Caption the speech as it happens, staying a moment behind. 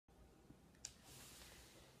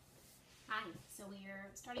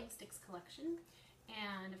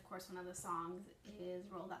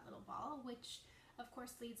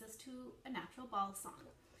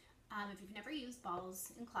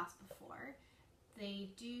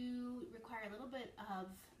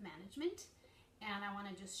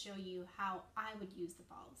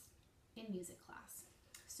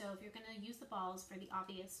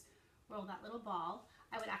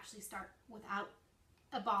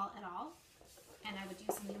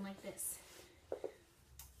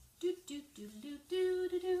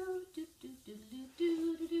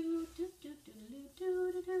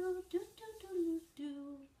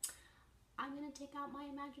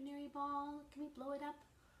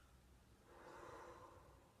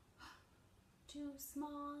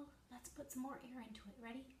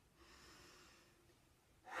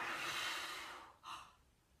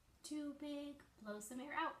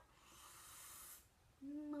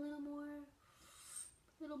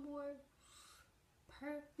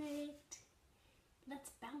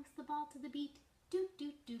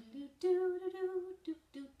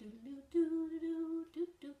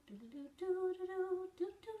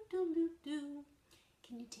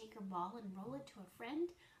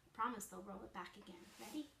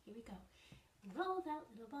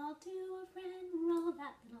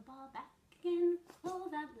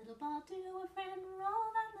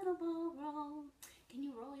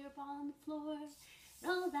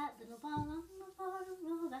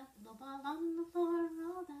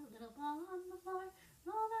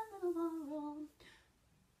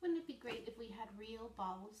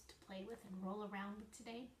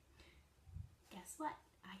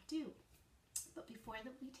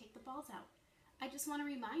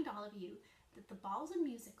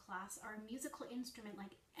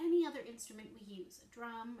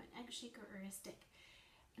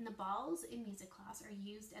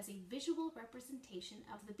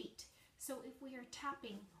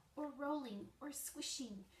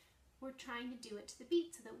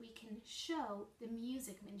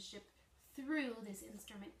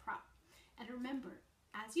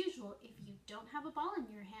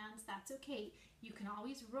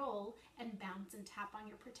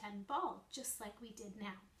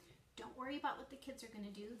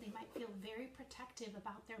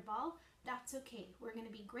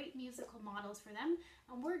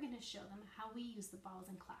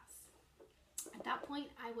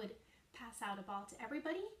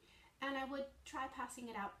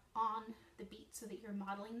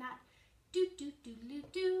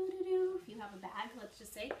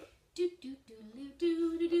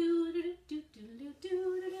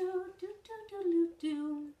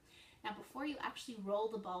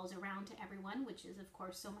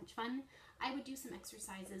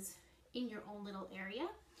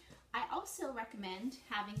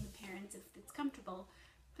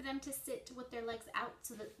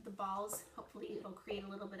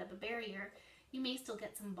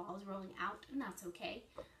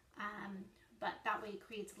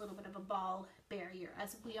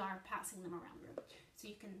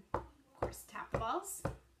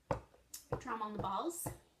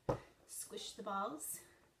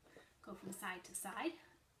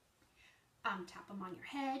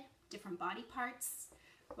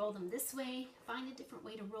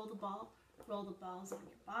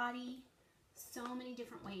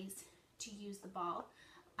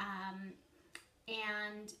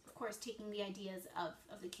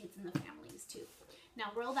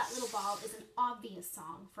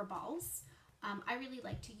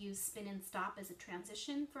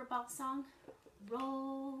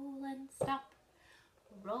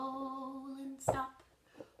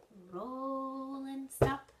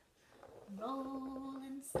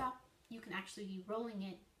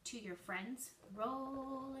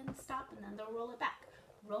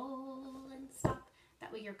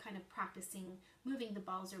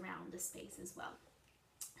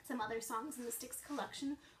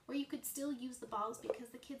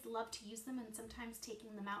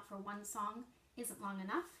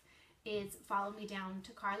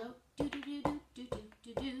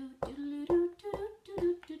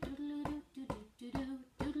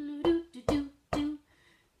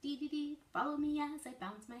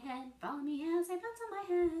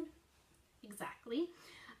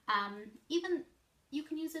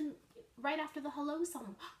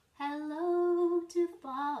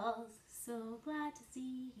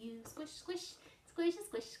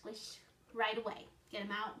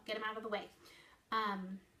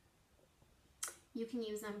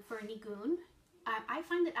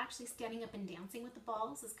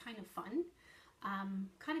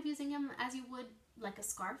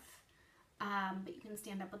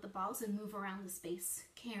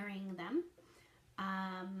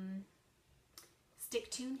Stick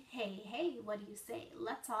tune, hey, hey, what do you say?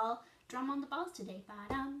 Let's all drum on the balls today.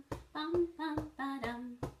 Ba-dum, bum, bum,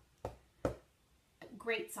 ba-dum.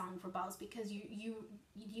 Great song for balls because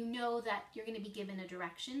you know that you're going to be given a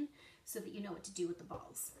direction so that you know what to do with the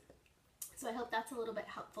balls. So I hope that's a little bit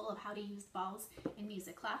helpful of how to use balls in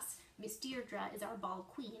music class. Miss Deirdre is our ball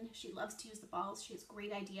queen. She loves to use the balls. She has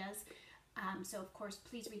great ideas. So of course,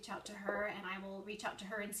 please reach out to her, and I will reach out to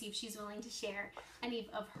her and see if she's willing to share any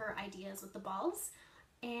of her ideas with the balls.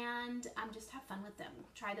 And just have fun with them.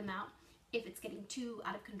 Try them out. If it's getting too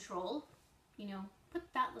out of control, you know, put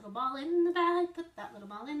that little ball in the bag, put that little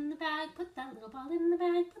ball in the bag, put that little ball in the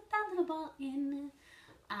bag, put that little ball in.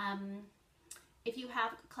 If you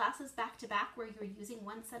have classes back to back where you're using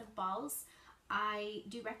one set of balls, I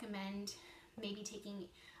do recommend maybe taking,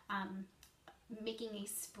 making a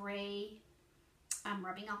spray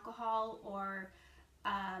rubbing alcohol or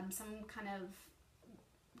some kind of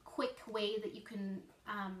quick way that you can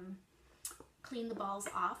clean the balls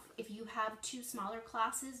off. If you have two smaller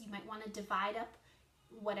classes, you might want to divide up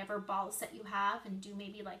whatever ball set you have and do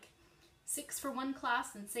maybe like 6 for one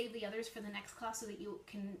class and save the others for the next class so that you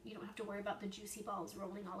don't have to worry about the juicy balls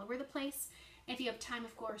rolling all over the place. And if you have time,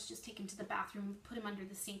 of course, just take them to the bathroom, put them under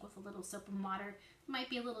the sink with a little soap and water. It might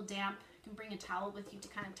be a little damp. You can bring a towel with you to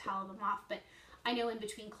kind of towel them off, but I know in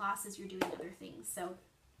between classes you're doing other things. So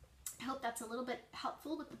I hope that's a little bit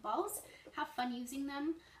helpful with the balls. Have fun using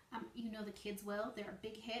them. You know the kids will. They're a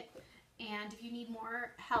big hit. And if you need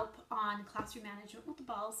more help on classroom management with the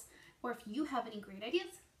balls, or if you have any great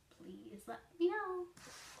ideas, please let me know.